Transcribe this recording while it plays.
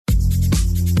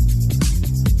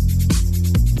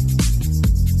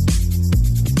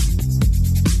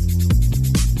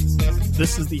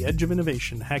This is The Edge of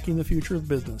Innovation, Hacking the Future of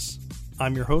Business.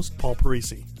 I'm your host, Paul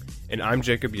Parisi. And I'm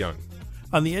Jacob Young.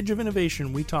 On The Edge of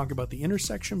Innovation, we talk about the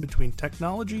intersection between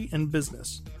technology and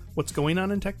business, what's going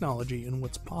on in technology, and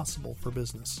what's possible for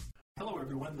business. Hello,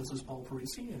 everyone. This is Paul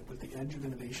Parisi with The Edge of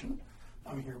Innovation.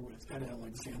 I'm here with Ed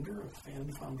Alexander of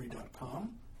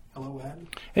fanfoundry.com. Hello, Ed.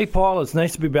 Hey, Paul. It's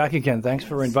nice to be back again. Thanks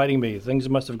for inviting me. Things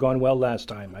must have gone well last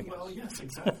time, I guess. Well, yes,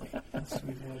 exactly. Yes,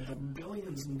 we've had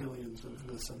billions and billions of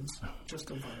listens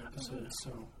just of our episodes,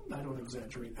 so I don't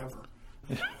exaggerate ever.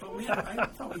 But I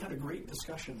thought we had a great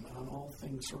discussion on all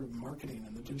things sort of marketing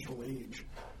in the digital age.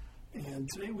 And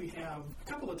today we have a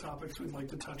couple of topics we'd like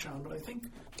to touch on, but I think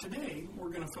today we're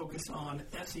going to focus on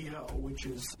SEO, which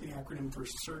is the acronym for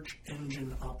Search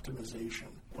Engine Optimization.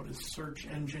 What is search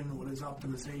engine? What is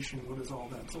optimization? What is all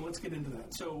that? So let's get into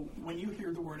that. So when you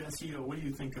hear the word SEO, what do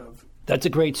you think of? That's a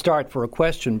great start for a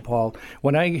question, Paul.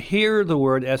 When I hear the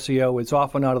word SEO, it's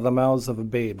often out of the mouths of a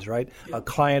babes, right? Yeah. A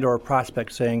client or a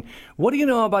prospect saying, "What do you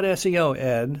know about SEO,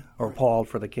 Ed?" Or right. Paul,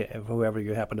 for the whoever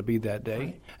you happen to be that day.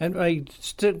 Right. And I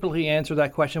simply answer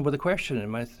that question with a question.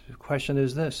 And my question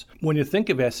is this. When you think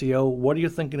of SEO, what are you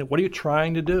thinking? What are you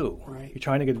trying to do? Right. You're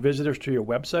trying to get visitors to your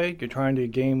website? You're trying to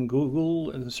game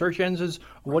Google and the search engines?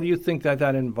 Right. What do you think that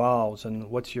involves? And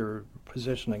what's your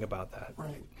positioning about that?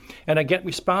 Right. And I get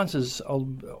responses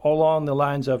along the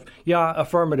lines of, yeah,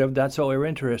 affirmative, that's what we're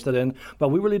interested in, but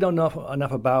we really don't know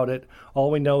enough about it.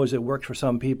 All we know is it works for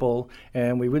some people,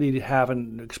 and we really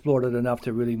haven't explored it enough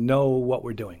to really know what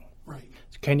we're doing. Right.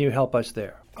 Can you help us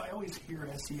there? I always hear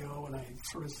SEO, and I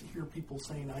sort of hear people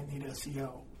saying, I need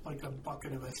SEO, like a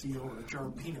bucket of SEO or a jar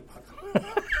of peanut butter.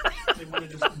 They want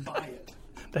to just buy it.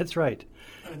 That's right.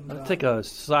 And, Let's take a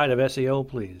side of SEO,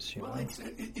 please. Well,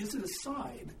 is it a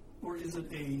side? Or is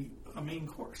it a main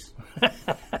course?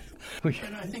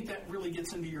 And I think that really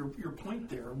gets into your point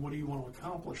there. What do you want to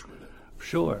accomplish with it?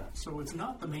 Sure. So it's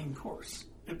not the main course.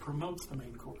 It promotes the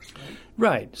main course, right?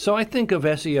 Right. So I think of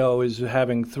SEO as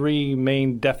having three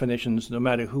main definitions, no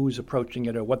matter who's approaching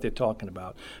it or what they're talking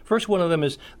about. First one of them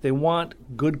is they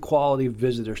want good quality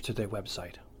visitors to their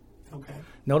website. Okay.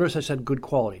 Notice I said good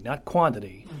quality, not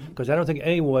quantity, because I don't think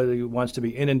anyone wants to be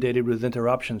inundated with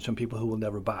interruptions from people who will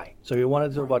never buy. So you want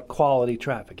to talk about quality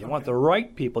traffic. You want the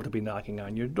right people to be knocking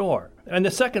on your door. And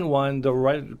the second one,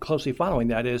 closely following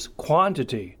that, is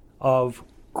quantity of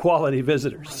quality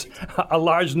visitors, right. A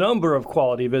large number of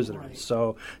quality visitors. Right.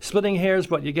 So splitting hairs,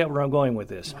 but you get where I'm going with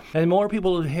this. Yeah. And the more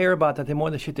people hear about that, the more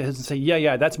they shake their heads and say,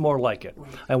 yeah, that's more like it. Right.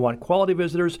 I want quality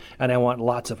visitors, and I want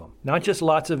lots of them, not just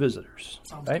lots of visitors.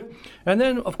 Sounds right? Good. And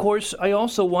then, of course, I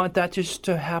also want that just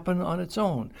to happen on its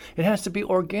own. It has to be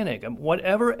organic. And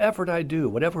whatever effort I do,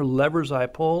 whatever levers I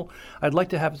pull, I'd like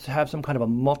to have some kind of a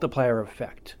multiplier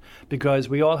effect, because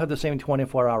we all have the same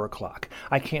 24-hour clock.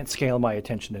 I can't scale my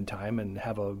attention in time and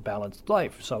have a balanced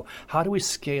life. So how do we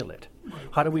scale it?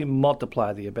 How do we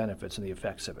multiply the benefits and the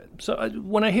effects of it? So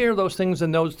when I hear those things,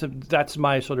 and that's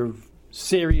my sort of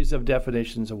series of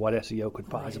definitions of what SEO could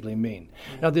possibly mean.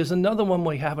 Now, there's another one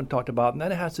we haven't talked about, and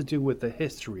that has to do with the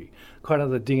history, kind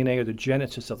of the DNA or the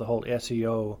genesis of the whole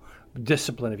SEO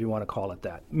discipline, if you want to call it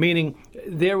that. Meaning,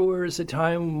 there was a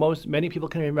time many people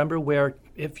can remember where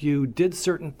if you did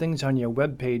certain things on your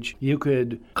web page, you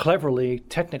could cleverly,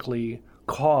 technically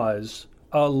cause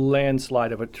a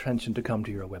landslide of attention to come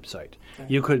to your website. Okay.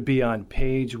 You could be on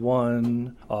page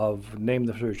 1 of name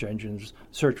the search engine's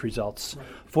search results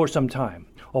for some time.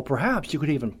 Or perhaps you could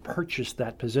even purchase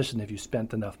that position if you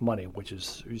spent enough money, which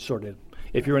is sort of,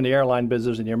 if you're in the airline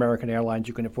business and you're American Airlines,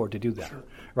 you can afford to do that,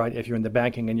 right? If you're in the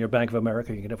banking and you're Bank of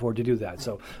America, you can afford to do that.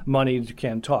 So money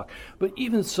can talk. But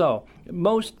even so,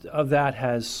 most of that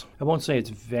has, I won't say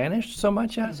it's vanished so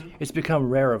much as, it's become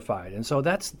rarefied. And so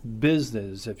that's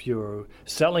business. If you're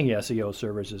selling SEO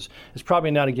services, it's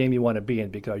probably not a game you want to be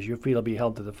in, because your feet will be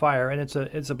held to the fire, and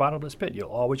it's a bottomless pit. You're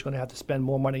always going to have to spend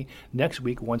more money next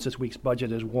week once this week's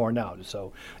budget is worn out.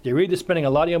 So you're either spending a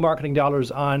lot of your marketing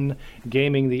dollars on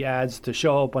gaming the ads to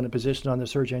show up on a position on the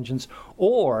search engines,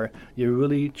 or you're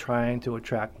really trying to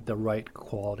attract the right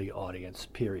quality audience,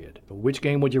 period. Which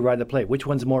game would you rather play? Which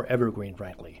one's more evergreen,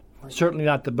 frankly? Right. Certainly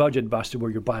not the budget buster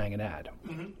where you're buying an ad.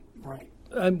 Mm-hmm. Right.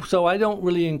 So I don't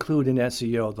really include in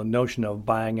SEO the notion of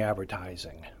buying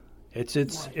advertising. It's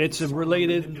a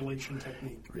related manipulation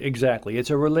technique. Exactly.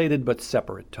 It's a related but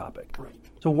separate topic. Right.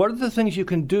 So what are the things you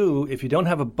can do if you don't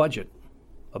have a budget,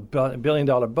 a $1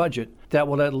 billion budget, that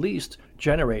will at least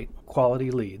generate quality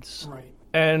leads? Right.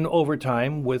 And over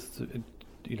time, with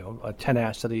a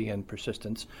tenacity and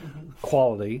persistence,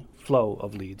 quality flow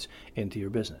of leads into your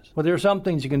business. Well, there are some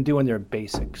things you can do, and they're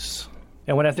basics.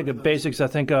 And when I think of basics, I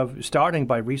think of starting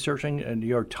by researching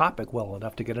your topic well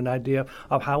enough to get an idea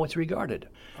of how it's regarded.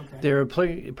 Okay. There are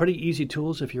pretty easy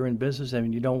tools if you're in business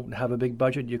and you don't have a big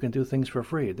budget. You can do things for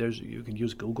free. You can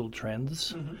use Google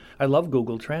Trends. Mm-hmm. I love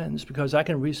Google Trends because I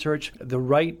can research the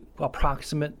right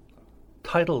approximate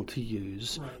title to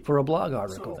use for a blog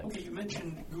article. So, okay, you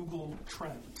mentioned Google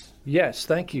Trends. Yes,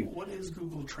 thank you. What is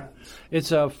Google Trends?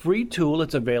 It's a free tool.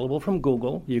 It's available from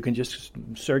Google. You can just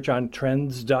search on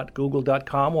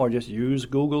trends.google.com or just use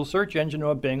Google search engine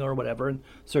or Bing or whatever and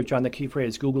search on the key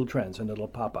phrase Google Trends and it'll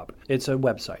pop up. It's a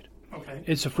website. Okay.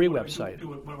 It's a free What website.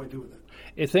 What do I do with it?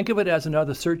 Think of it as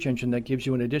another search engine that gives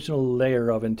you an additional layer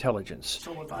of intelligence.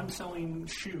 So if I'm selling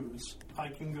shoes, I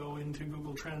can go into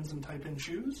Google Trends and type in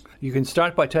shoes? You can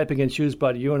start by typing in shoes,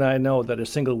 but you and I know that a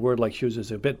single word like shoes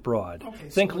is a bit broad. Okay,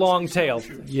 think so long let's say tail.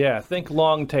 shoes. Yeah, think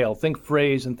long tail. Think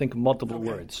phrase and think multiple Okay.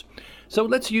 words. So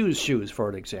let's use shoes for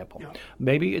an example. Yeah.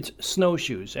 Maybe it's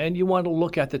snowshoes, and you want to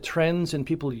look at the trends in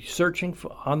people searching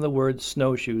on the word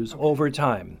snowshoes over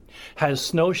time. Has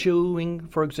snowshoeing,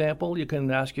 for example, you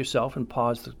can ask yourself and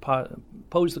pose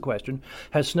the question,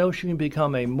 has snowshoeing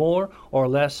become a more or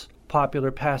less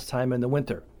popular pastime in the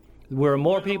winter? Were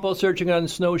more people searching on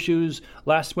snowshoes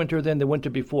last winter than the winter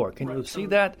before? Can you see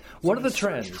that? What are the it's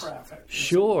trends? search traffic.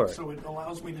 Sure. So it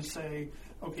allows me to say,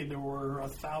 okay, there were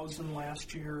 1,000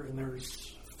 last year and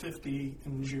there's 50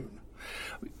 in June.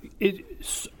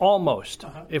 It's almost.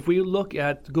 Uh-huh. If we look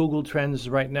at Google Trends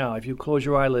right now, if you close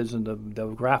your eyelids and the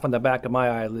graph on the back of my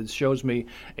eyelids shows me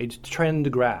a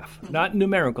trend graph, not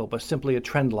numerical, but simply a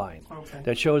trend line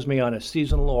that shows me on a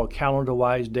seasonal or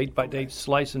calendar-wise, date-by-date,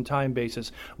 slice and time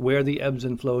basis where the ebbs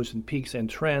and flows and peaks and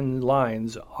trend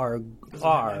lines are. Does it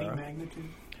have any magnitude?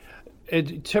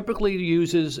 It typically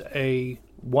uses a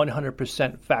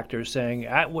 100% factor saying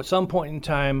at some point in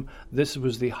time this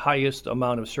was the highest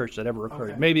amount of search that ever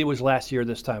occurred. Okay. Maybe it was last year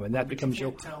this time, and that becomes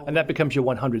your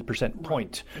 100%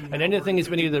 point. And anything has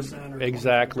been either 50% or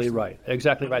exactly 20%. right,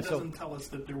 exactly But right. it doesn't tell us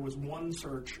that there was one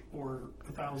search or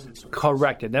 1,000 searches.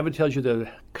 Correct. It never tells you the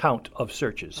count of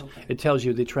searches. Okay. It tells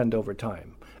you the trend over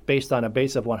time, based on a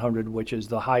base of 100, which is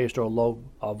the highest or low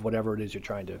of whatever it is you're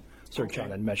trying to search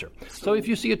on and measure. So if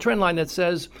you see a trend line that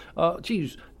says,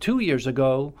 2 years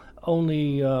ago,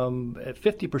 only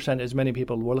 50% as many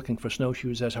people were looking for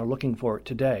snowshoes as are looking for it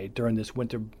today during this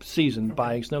winter season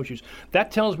buying snowshoes.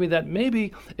 That tells me that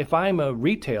maybe if I'm a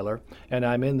retailer and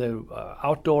I'm in the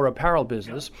outdoor apparel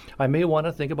business, I may want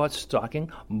to think about stocking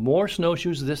more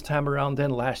snowshoes this time around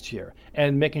than last year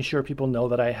and making sure people know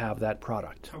that I have that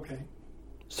product Okay,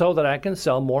 so that I can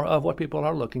sell more of what people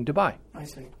are looking to buy. I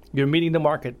see. You're meeting the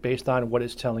market based on what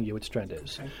it's telling you its trend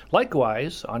is. Okay.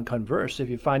 Likewise, on converse, if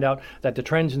you find out that the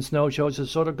trends in snowshoes has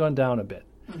sort of gone down a bit,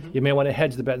 you may want to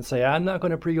hedge the bet and say, I'm not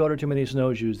going to pre-order too many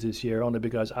snowshoes this year, only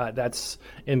because that's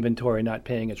inventory not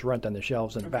paying its rent on the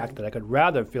shelves in the back that I could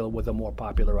rather fill with a more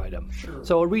popular item. Sure.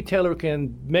 So a retailer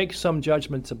can make some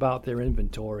judgments about their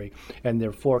inventory and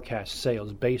their forecast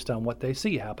sales based on what they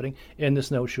see happening in the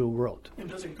snowshoe world. And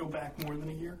does it go back more than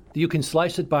a year? You can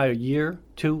slice it by a year,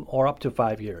 2, or up to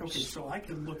 5 years. Okay, so I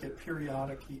can look at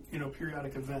periodic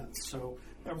events. So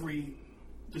every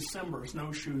December,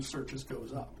 snowshoe searches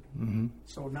goes up. Mm-hmm.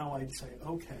 So now I'd say,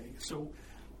 okay, so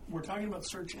we're talking about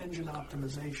search engine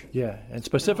optimization. Yeah, and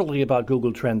specifically about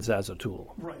Google Trends as a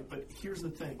tool. Right, but here's the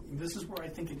thing. This is where I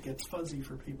think it gets fuzzy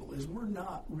for people, is we're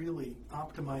not really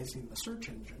optimizing the search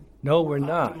engine. No, we're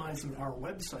not. Optimizing our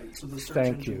website so the search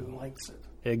Thank engine you. likes it.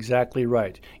 Exactly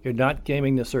right. You're not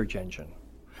gaming the search engine.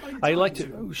 Well, you're I like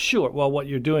trying to, sure. Well, what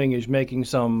you're doing is making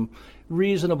some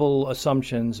reasonable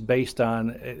assumptions based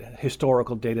on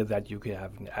historical data that you can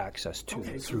have access to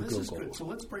Okay, so through this is Google. good. So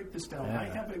let's break this down. Yeah. I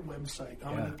have a website.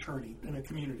 I'm an attorney in a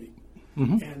community.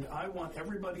 Mm-hmm. And I want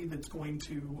everybody that's going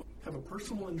to have a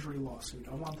personal injury lawsuit,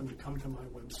 I want them to come to my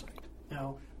website.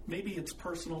 Now, maybe it's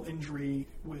personal injury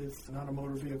with not a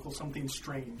motor vehicle, something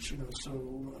strange,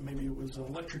 so maybe it was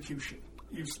electrocution.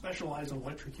 You specialize in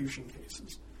electrocution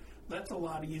cases. That's a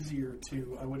lot easier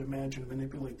to, I would imagine,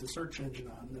 manipulate the search engine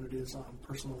on than it is on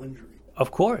personal injury.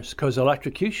 Of course, because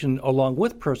electrocution, along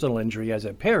with personal injury as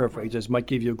it paraphrases, might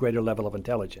give you a greater level of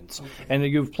intelligence. Okay. And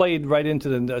you've played right into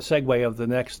the segue of the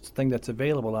next thing that's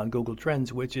available on Google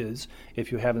Trends, which is,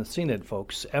 if you haven't seen it,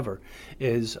 folks, ever,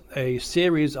 is a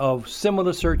series of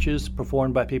similar searches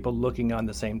performed by people looking on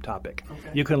the same topic.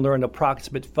 Okay. You can learn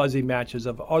approximate fuzzy matches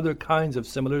of other kinds of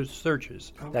similar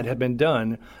searches that have been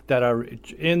done that are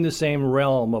in the same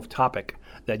realm of topic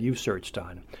that you've searched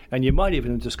on. And you might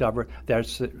even discover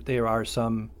there are are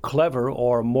some clever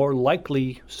or more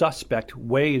likely suspect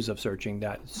ways of searching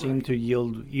that seem to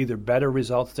yield either better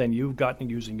results than you've gotten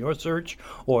using your search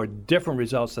or different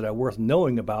results that are worth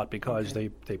knowing about because they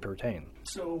pertain.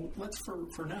 So let's,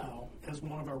 for now, as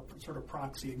one of our sort of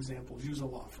proxy examples, use a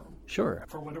law firm. Sure.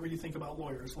 For whatever you think about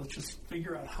lawyers, let's just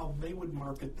figure out how they would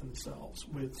market themselves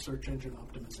with search engine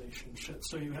optimization.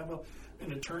 So you have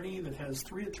an attorney that has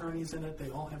 3 attorneys in it. They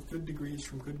all have good degrees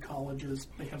from good colleges.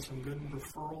 They have some good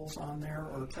referrals on there,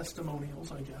 or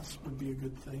testimonials, I guess, would be a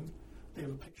good thing. They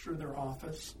have a picture of their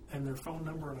office and their phone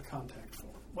number and a contact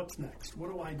form. What's next?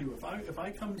 What do I do? If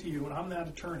I come to you and I'm that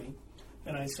attorney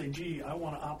and I say, gee, I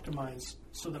want to optimize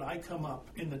so that I come up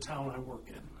in the town I work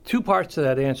in. 2 parts to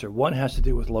that answer. One has to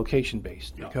do with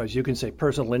location-based, because you can say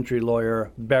personal injury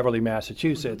lawyer, Beverly,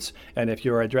 Massachusetts, and if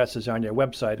your address is on your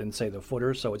website and say the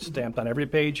footer, so it's stamped on every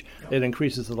page, it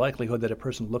increases the likelihood that a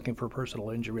person looking for a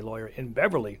personal injury lawyer in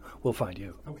Beverly will find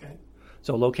you. Okay.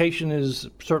 So location is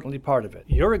certainly part of it.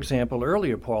 Your example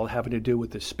earlier, Paul, having to do with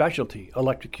the specialty,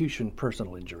 electrocution,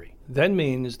 personal injury, then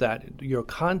means that your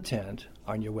content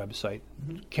on your website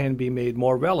can be made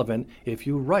more relevant if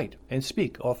you write and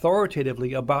speak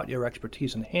authoritatively about your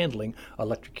expertise in handling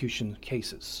electrocution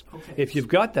cases. Okay. If you've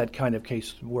got that kind of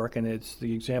case work, and it's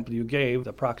the example you gave,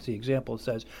 the proxy example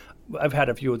says, I've had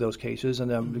a few of those cases,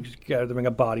 and I'm gathering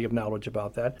a body of knowledge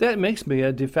about that. That makes me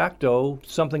a de facto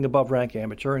something above rank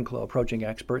amateur and approaching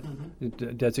expert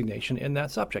designation in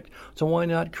that subject. So why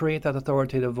not create that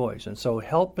authoritative voice? And so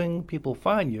helping people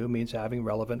find you means having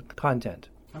relevant content.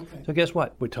 Okay. So guess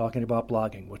what? We're talking about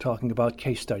blogging. We're talking about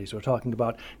case studies. We're talking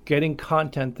about getting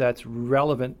content that's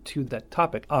relevant to that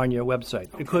topic on your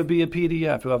website. Okay. It could be a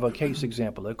PDF of a case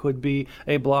example. It could be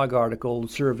a blog article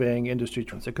surveying industry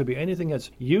trends. It could be anything that's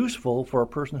useful for a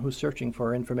person who's searching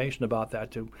for information about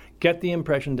that to get the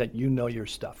impression that you know your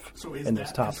stuff in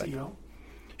this topic. SEO?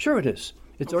 Sure it is.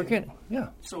 It's organic. Yeah.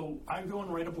 So I go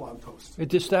and write a blog post.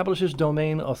 It establishes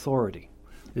domain authority.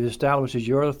 It establishes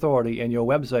your authority and your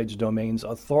website's domain's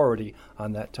authority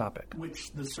on that topic.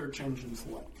 Which the search engines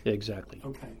like. Exactly.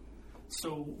 Okay.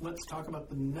 So let's talk about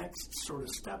the next sort of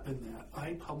step in that.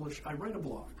 I write a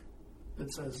blog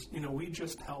that says, we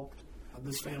just helped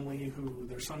this family who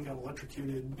their son got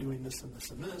electrocuted doing this and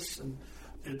this and this, and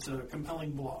it's a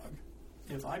compelling blog.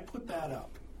 If I put that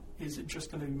up, is it just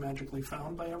going to be magically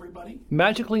found by everybody?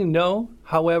 Magically, no.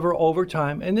 However, over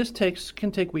time, and this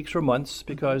can take weeks or months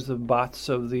because the bots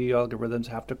of the algorithms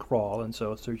have to crawl, and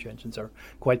so search engines are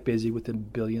quite busy with the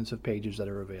billions of pages that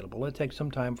are available. It takes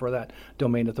some time for that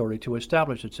domain authority to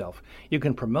establish itself. You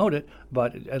can promote it,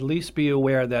 but at least be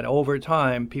aware that over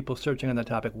time, people searching on the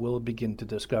topic will begin to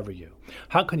discover you.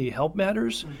 How can you help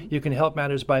matters? You can help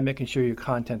matters by making sure your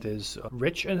content is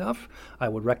rich enough. I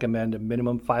would recommend a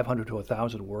minimum 500 to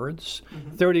 1,000 words.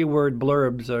 30-word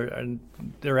blurbs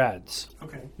they're ads.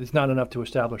 Okay. It's not enough to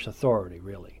establish authority,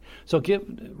 really. So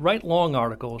write long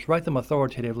articles, write them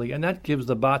authoritatively, and that gives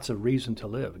the bots a reason to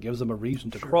live. It gives them a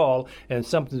reason to crawl and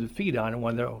something to feed on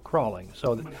when they're crawling.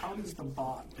 But how does the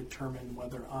bot determine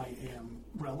whether I am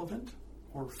relevant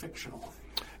or fictional?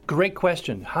 Great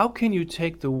question. How can you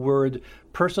take the word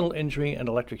personal injury and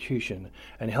electrocution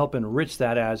and help enrich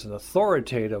that as an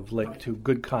authoritative link to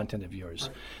good content of yours?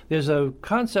 Right. There's a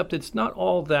concept that's not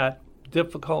all that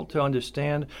difficult to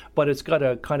understand, but it's got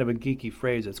a kind of a geeky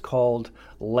phrase. It's called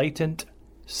latent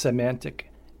semantic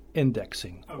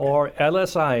indexing, or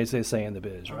LSI, as they say in the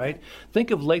biz, right?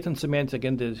 Think of latent semantic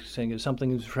indexing as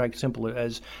something as simple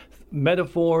as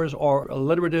metaphors or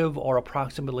alliterative or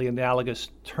approximately analogous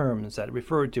terms that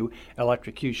refer to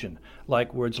electrocution,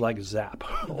 like words like zap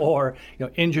or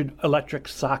injured electric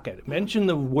socket. Mention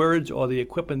the words or the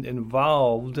equipment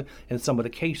involved in some of the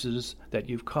cases that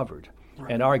you've covered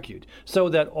and argued, so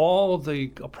that all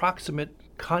the approximate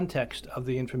context of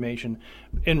the information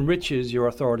enriches your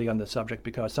authority on the subject,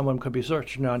 because someone could be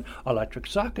searching on electric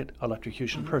socket,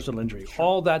 electrocution, personal injury.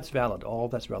 All that's valid, all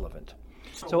that's relevant.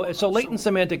 So latent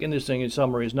semantic indexing, in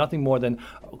summary, is nothing more than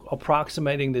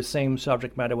approximating the same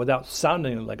subject matter without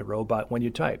sounding like a robot when you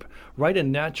type. Write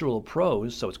in natural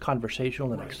prose so it's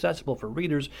conversational and accessible for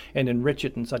readers, and enrich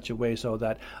it in such a way so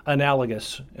that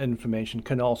analogous information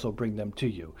can also bring them to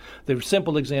you. The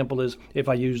simple example is if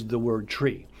I use the word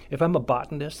tree. If I'm a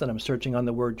botanist and I'm searching on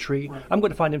the word tree, I'm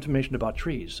going to find information about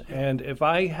trees. And if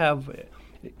I have,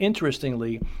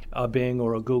 interestingly, a Bing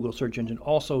or a Google search engine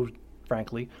also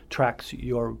frankly, tracks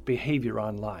your behavior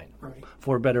online, Right.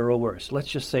 for better or worse. Let's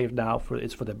just say now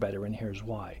it's for the better, and here's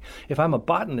why. If I'm a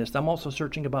botanist, I'm also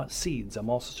searching about seeds. I'm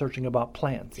also searching about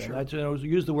plants. Sure. And I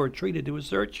use the word tree to do a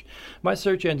search. My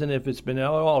search engine, if it's been at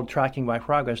all tracking my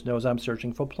progress, knows I'm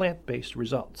searching for plant-based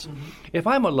results. If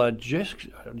I'm a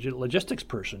logistics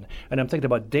person and I'm thinking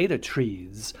about data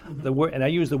trees, and I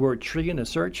use the word tree in a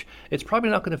search, it's probably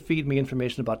not going to feed me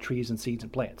information about trees and seeds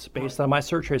and plants. Based on my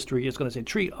search history, it's going to say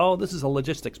tree. Oh, this is a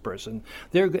logistics person.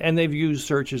 They've used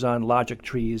searches on logic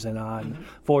trees and on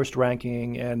forced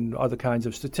ranking and other kinds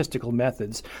of statistical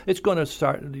methods. It's going to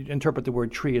start interpret the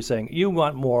word tree as saying you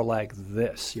want more like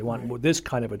this. You want more, this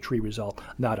kind of a tree result,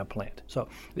 not a plant. So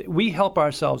we help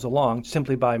ourselves along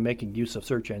simply by making use of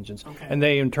search engines, and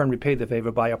they in turn repay the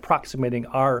favor by approximating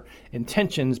our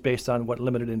intentions based on what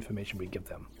limited information we give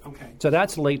them. Okay. So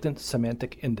that's latent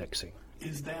semantic indexing.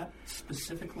 Is that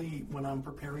specifically when I'm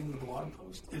preparing the blog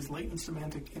post? Is latent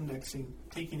semantic indexing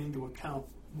taking into account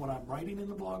what I'm writing in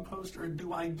the blog post, or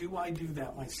do I do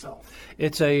that myself?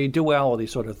 It's a duality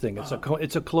sort of thing.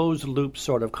 It's a closed loop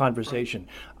sort of conversation.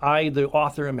 I, the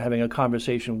author, am having a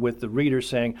conversation with the reader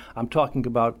saying, I'm talking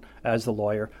about, as the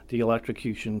lawyer, the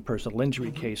electrocution personal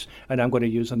injury case, and I'm going to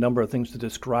use a number of things to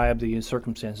describe the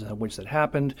circumstances in which that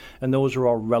happened, and those are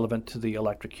all relevant to the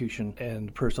electrocution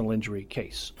and personal injury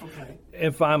case. Okay.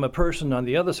 If I'm a person on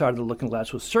the other side of the looking glass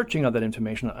who's searching on that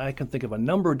information, I can think of a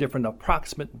number of different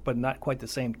approximate but not quite the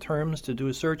same terms to do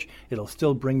a search. It'll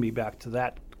still bring me back to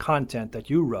that content that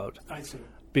you wrote. I see.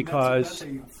 Because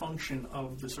that's a function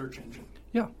of the search engine.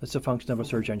 Yeah, it's a function of a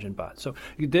search engine bot. So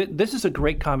this is a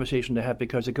great conversation to have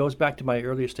because it goes back to my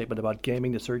earlier statement about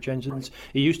gaming the search engines. Right.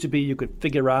 It used to be you could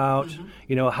figure out,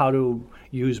 how to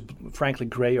use, frankly,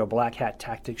 gray or black hat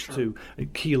tactics to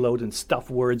keyload and stuff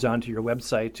words onto your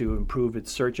website to improve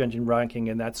its search engine ranking,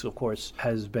 and that's, of course,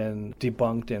 has been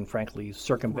debunked and, frankly,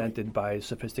 circumvented by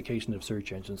sophistication of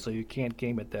search engines. So you can't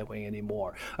game it that way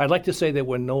anymore. I'd like to say that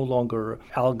we're no longer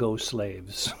algo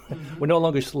slaves. We're no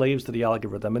longer slaves to the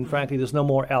algorithm, and frankly, there's no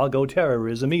more algo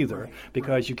terrorism either,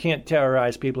 because you can't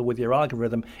terrorize people with your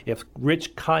algorithm if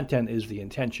rich content is the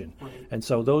intention. And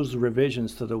so those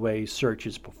revisions to the way search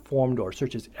is performed or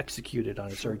search is executed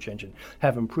on a search engine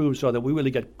have improved so that we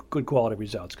really get good quality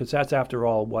results, because that's, after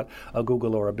all, what a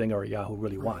Google or a Bing or a Yahoo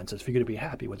really wants, is for you to be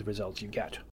happy with the results you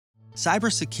get.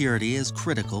 Cybersecurity is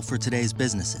critical for today's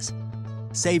businesses.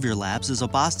 Savior Labs is a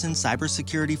Boston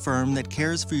cybersecurity firm that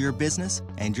cares for your business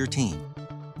and your team.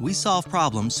 We solve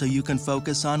problems so you can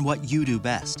focus on what you do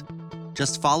best.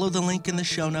 Just follow the link in the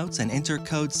show notes and enter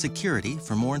code SECURITY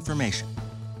for more information.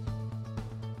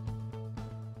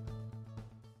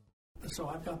 So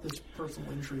I've got this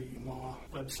personal injury law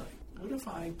website. What if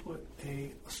I put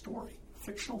a story,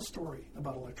 fictional story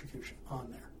about electrocution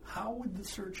on there? How would the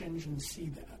search engine see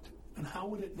that? And how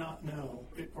would it not know,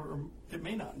 or it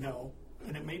may not know,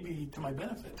 and it may be to my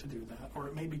benefit to do that, or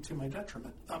it may be to my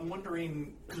detriment. I'm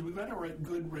wondering, because we've got to write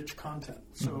good, rich content.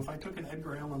 So if I took an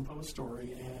Edgar Allan Poe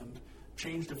story and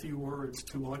changed a few words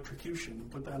to electrocution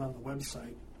and put that on the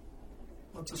website,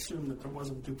 let's assume that there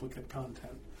wasn't duplicate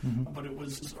content, but it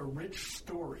was a rich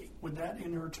story. Would that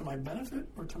inure to my benefit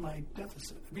or to my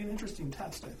deficit? It'd be an interesting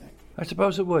test, I think. I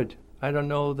suppose it would. I don't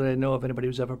know that I know of anybody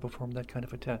who's ever performed that kind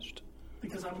of a test.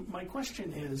 Because my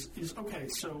question is okay,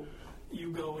 so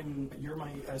you go and you're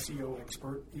my SEO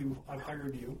expert. I've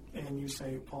hired you, and you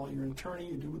say, Paul, you're an attorney,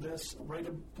 you do this. Write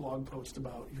a blog post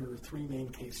about your 3 main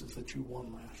cases that you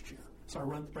won last year. So I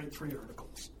write 3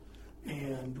 articles.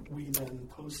 And we then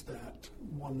post that,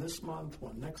 one this month,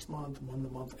 one next month, one the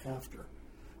month after.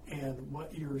 And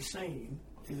what you're saying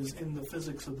is, in the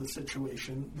physics of the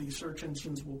situation, the search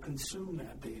engines will consume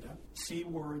that data, see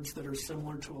words that are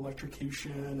similar to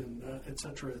electrocution, and et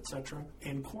cetera,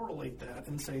 and correlate that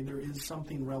and say there is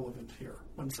something relevant here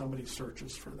when somebody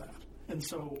searches for that. And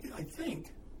so I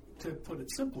think, to put it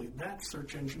simply, that's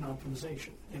search engine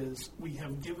optimization, is we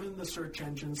have given the search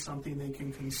engine something they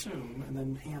can consume and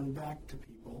then hand back to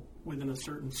people within a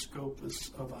certain scope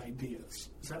of ideas.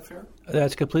 Is that fair?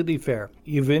 That's completely fair.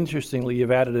 You've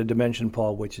added a dimension,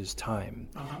 Paul, which is time.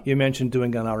 You mentioned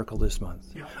doing an article this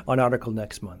month, an article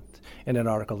next month, and an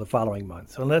article the following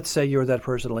month. So let's say you're that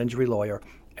personal injury lawyer,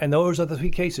 and those are the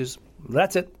 3 cases.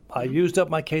 That's it. I used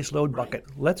up my caseload bucket.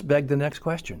 Let's beg the next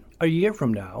question. A year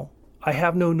from now, I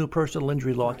have no new personal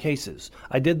injury law cases.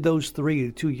 I did those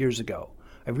 3 2 years ago.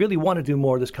 I really want to do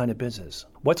more of this kind of business.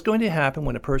 What's going to happen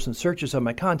when a person searches on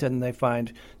my content and they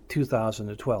find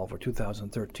 2012 or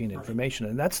 2013 information?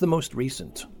 And that's the most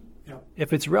recent. Yeah.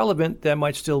 If it's relevant, that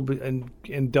might still be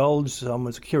indulge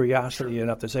someone's curiosity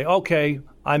enough to say, okay,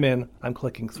 I'm in, I'm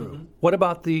clicking through. Mm-hmm. What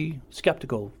about the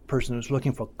skeptical person who's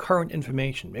looking for current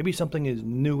information? Maybe something is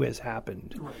new has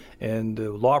happened in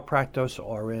the law practice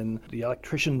or in the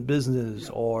electrician business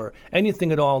or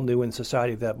anything at all new in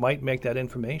society that might make that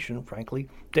information, frankly,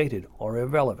 dated or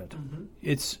irrelevant. Mm-hmm.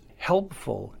 It's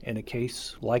helpful in a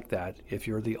case like that, if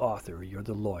you're the author, you're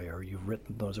the lawyer, you've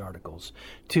written those articles,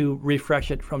 to refresh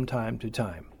it from time to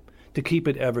time, to keep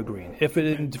it evergreen. If it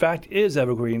in fact is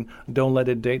evergreen, don't let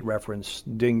a date reference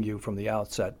ding you from the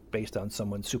outset based on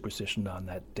someone's superstition on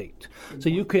that date. So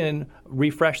you can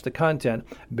refresh the content,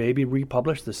 maybe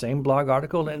republish the same blog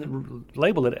article and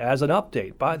label it as an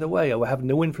update. By the way, I will have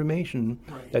new information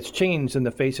that's changed in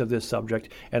the face of this subject,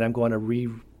 and I'm going to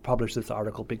republish this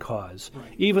article because,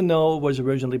 even though it was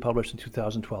originally published in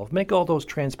 2012, make all those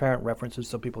transparent references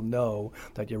so people know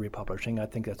that you're republishing. I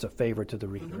think that's a favor to the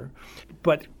reader.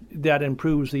 But that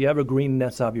improves the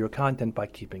evergreenness of your content by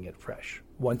keeping it fresh.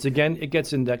 Once again, it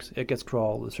gets indexed, it gets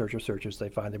crawled, the searcher searches, they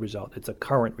find the result. It's a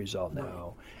current result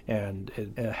now, and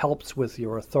it helps with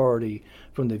your authority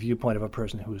from the viewpoint of a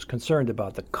person who is concerned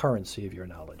about the currency of your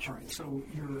knowledge. All right, so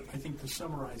I think to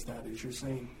summarize that is you're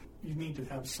saying you need to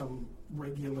have some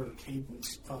regular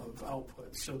cadence of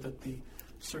output so that the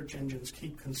search engines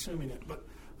keep consuming it. But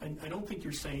I don't think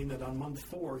you're saying that on month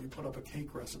 4 you put up a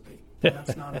cake recipe.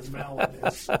 That's not as valid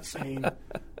as saying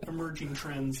emerging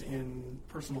trends in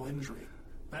personal injury.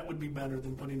 That would be better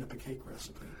than putting up a cake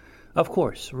recipe. Of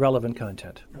course, relevant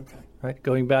content. Okay. Right.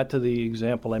 Going back to the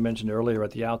example I mentioned earlier at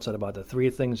the outset about the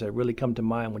 3 things that really come to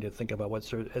mind when you think about what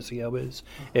SEO is.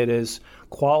 It is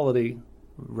quality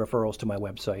referrals to my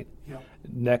website.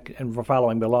 And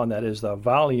following below that is the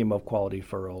volume of quality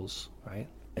referrals, right?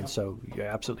 And so you're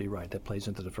absolutely right. That plays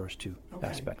into the first 2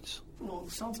 aspects. Well,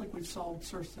 it sounds like we've solved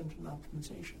search engine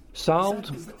optimization.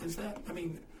 Solved? Is that, I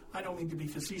mean, I don't mean to be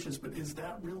facetious, but is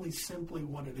that really simply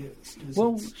what it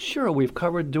is? Sure. We've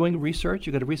covered doing research.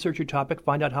 You've got to research your topic,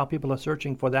 find out how people are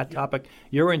searching for that topic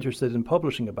you're interested in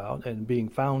publishing about and being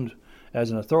found as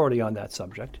an authority on that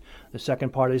subject. The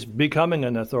second part is becoming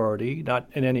an authority, not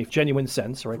in any genuine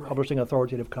sense, right? Publishing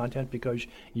authoritative content because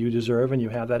you deserve and you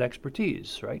have that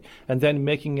expertise, right? And then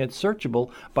making it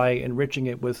searchable by enriching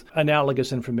it with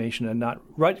analogous information and not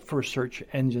write for search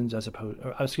engines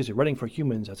writing for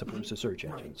humans as opposed to search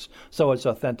engines. So it's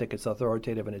authentic, it's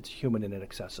authoritative, and it's human and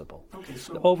inaccessible. Okay,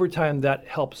 so over time, that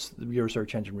helps your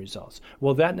search engine results.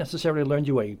 Will that necessarily lend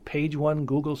you a page 1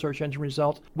 Google search engine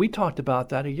result? We talked about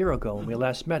that a year ago when we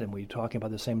last met, and we were talking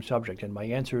about the same subject. And my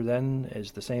answer then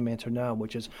is the same answer now,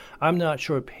 which is I'm not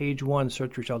sure page 1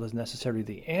 search result is necessarily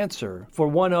the answer for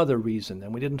one other reason,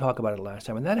 and we didn't talk about it last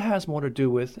time, and that has more to do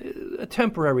with a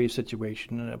temporary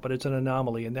situation, but it's an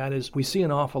anomaly, and that is we see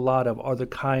an awful lot of other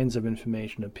kinds of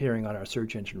information appearing on our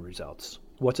search engine results.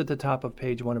 What's at the top of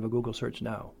page 1 of a Google search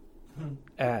now?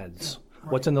 Ads.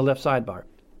 What's in the left sidebar?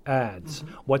 Ads.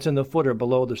 What's in the footer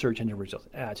below the search engine results?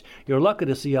 Ads. You're lucky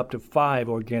to see up to 5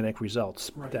 organic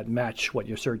results that match what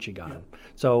you're searching on.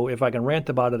 So if I can rant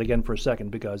about it again for a second,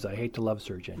 because I hate to love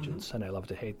search engines and I love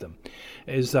to hate them,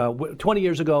 is 20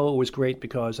 years ago it was great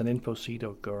because an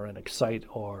InfoSeek or an Excite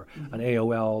or an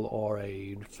AOL or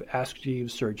a Ask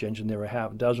Jeeves search engine, there were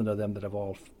half a dozen of them that have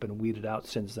all been weeded out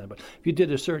since then. But if you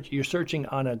did a search, you're searching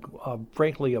on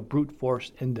frankly a brute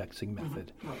force indexing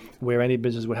method where any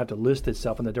business would have to list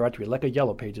itself in the directory, like a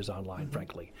Yellow Pages online,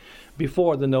 frankly,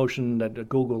 before the notion that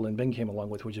Google and Bing came along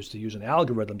with, which is to use an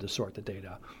algorithm to sort the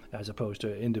data, as opposed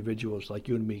to individuals like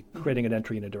you and me creating an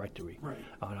entry in a directory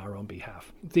on our own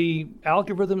behalf. The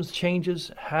algorithms changes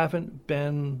haven't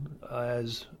been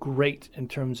as great in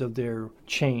terms of their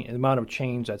change, the amount of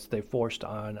change that they forced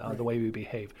on the way we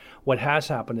behave. What has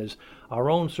happened is our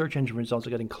own search engine results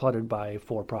are getting cluttered by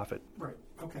for-profit.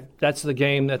 Okay. That's the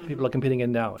game that people are competing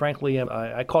in now. Frankly,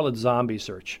 I call it zombie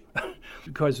search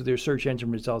because their search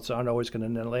engine results aren't always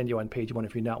going to land you on page 1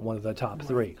 if you're not one of the top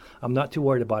 3. I'm not too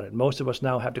worried about it. Most of us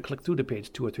now have to click through to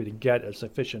page 2 or 3 to get a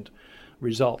sufficient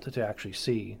result to actually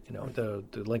see, the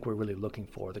link we're really looking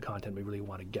for, the content we really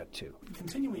want to get to.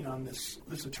 Continuing on this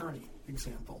attorney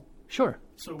example. Sure.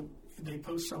 So they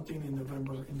post something in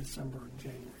November, in December, and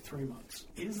January, 3 months.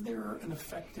 Is there an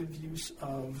effective use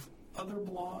of other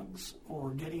blogs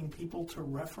or getting people to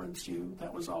reference you?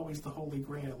 That was always the holy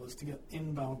grail, is to get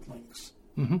inbound links.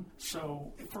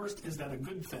 So first, is that a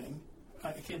good thing?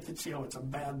 I can't see how it's a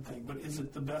bad thing, but is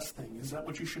it the best thing? Is that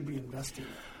what you should be investing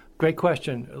in? Great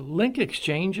question. Link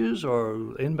exchanges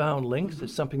or inbound links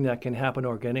is something that can happen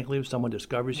organically if someone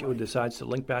discovers you and decides to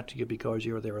link back to you because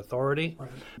you're their authority. Right.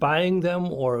 Buying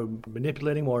them or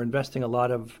manipulating or investing a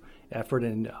lot of effort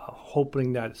in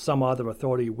hoping that some other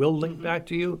authority will link back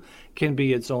to you can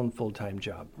be its own full-time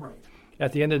job. Right.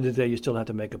 At the end of the day, you still have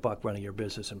to make a buck running your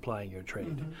business and plying your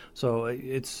trade. So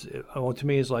to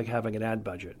me, it's like having an ad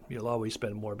budget. You'll always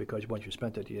spend more because once you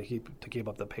spent it, to keep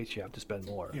up the pace, you have to spend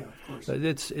more. Yeah, of course. So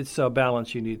it's a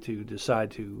balance you need to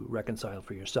decide to reconcile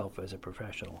for yourself as a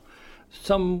professional.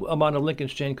 Some amount of link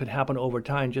exchange could happen over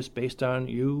time just based on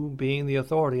you being the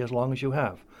authority as long as you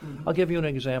have. I'll give you an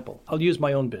example. I'll use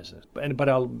my own business, but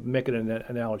I'll make it an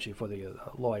analogy for the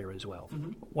lawyer as well.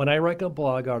 When I write a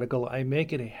blog article, I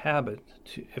make it a habit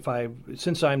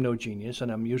since I'm no genius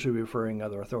and I'm usually referring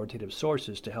other authoritative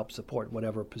sources to help support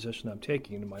whatever position I'm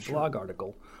taking in my blog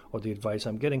article or the advice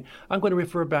I'm getting, I'm going to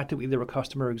refer back to either a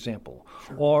customer example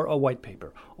or a white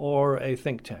paper or a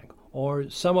think tank or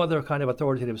some other kind of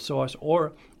authoritative source,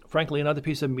 or frankly, another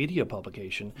piece of media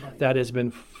publication that has been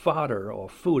fodder or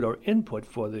food or input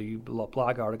for the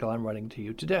blog article I'm writing to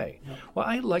you today. Well,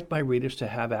 I like my readers to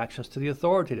have access to the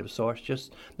authoritative source,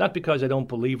 just not because I don't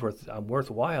believe I'm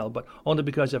worthwhile, but only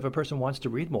because if a person wants to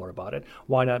read more about it,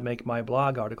 why not make my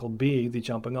blog article be the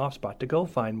jumping off spot to go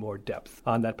find more depth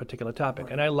on that particular topic?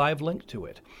 And I live link to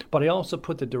it. But I also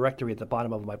put the directory at the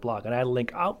bottom of my blog, and I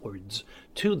link outwards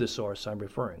to the source I'm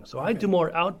referring. So I do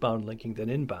more outbound linking than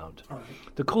inbound.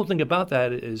 The cool thing about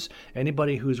that is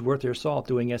anybody who's worth their salt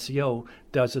doing SEO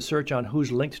does a search on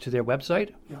who's linked to their website.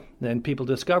 Then people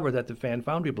discover that the Fan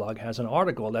Foundry blog has an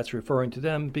article that's referring to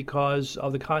them because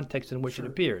of the context in which it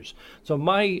appears. So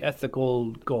my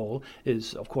ethical goal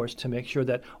is, of course, to make sure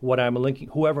that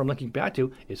whoever I'm linking back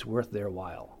to is worth their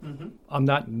while. I'm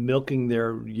not milking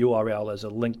their URL as a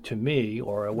link to me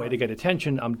or a way to get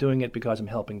attention. I'm doing it because I'm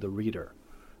helping the reader.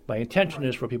 My intention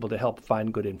is for people to help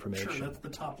find good information. Sure, that's the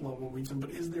top level reason. But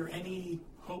is there any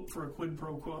hope for a quid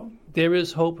pro quo? There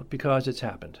is hope because it's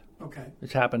happened. Okay.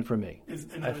 It's happened for me.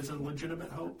 And that is a legitimate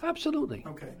hope? Absolutely.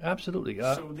 Okay. Absolutely.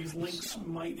 So these links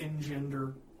might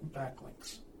engender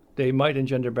backlinks. They might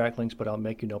engender backlinks, but I'll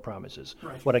make you no promises.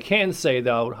 Right. What I can say,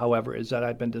 though, however, is that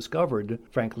I've been discovered,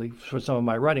 frankly, for some of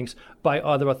my writings, by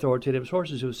other authoritative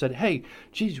sources who said, hey,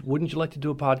 geez, wouldn't you like to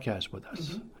do a podcast with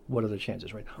us? What are the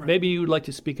chances, right? Maybe you'd like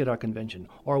to speak at our convention.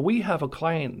 Or we have a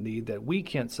client need that we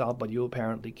can't solve, but you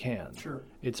apparently can. Sure.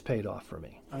 It's paid off for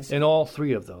me. I see. In all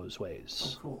three of those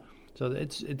ways. Oh, cool. So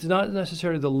it's not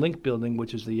necessarily the link building,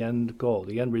 which is the end goal.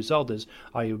 The end result is,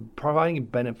 are you providing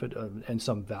benefit and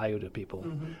some value to people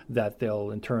that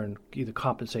they'll in turn either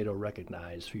compensate or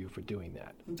recognize for you for doing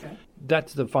that. Okay.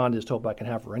 That's the fondest hope I can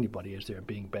have for anybody, is they're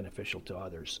being beneficial to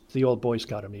others. It's the old Boy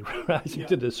Scout of me rising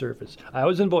to the surface. I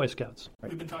was in Boy Scouts.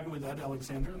 We've been talking with Ed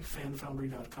Alexander,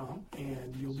 fanfoundry.com,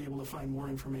 and you'll be able to find more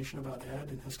information about Ed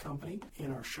and his company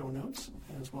in our show notes,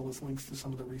 as well as links to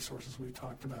some of the resources we've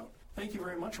talked about. Thank you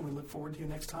very much, and we look forward to you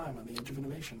next time on The Edge of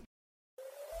Innovation.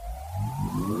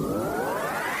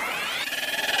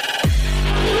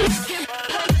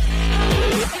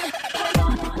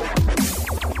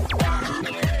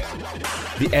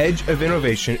 The Edge of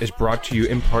Innovation is brought to you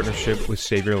in partnership with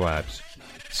Savior Labs.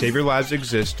 Savior Labs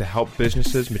exists to help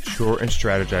businesses mature and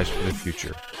strategize for the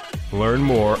future. Learn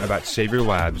more about Savior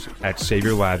Labs at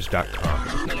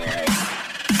saviorlabs.com.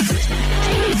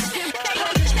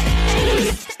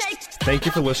 Thank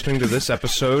you for listening to this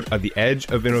episode of The Edge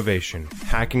of Innovation,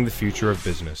 Hacking the Future of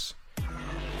Business.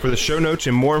 For the show notes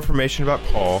and more information about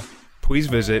Paul, please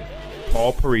visit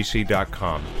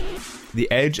paulparisi.com. The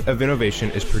Edge of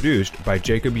Innovation is produced by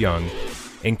Jacob Young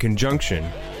in conjunction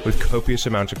with copious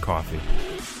amounts of coffee.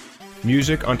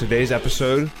 Music on today's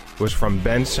episode was from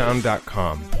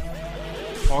bensound.com.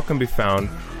 Paul can be found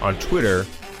on Twitter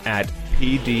at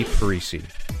pdparisi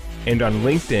and on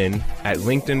LinkedIn at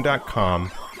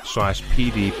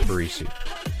linkedin.com/pdparisi.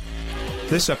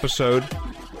 This episode,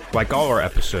 like all our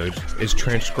episodes, is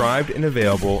transcribed and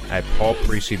available at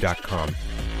paulparisi.com.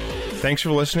 Thanks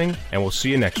for listening, and we'll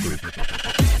see you next week.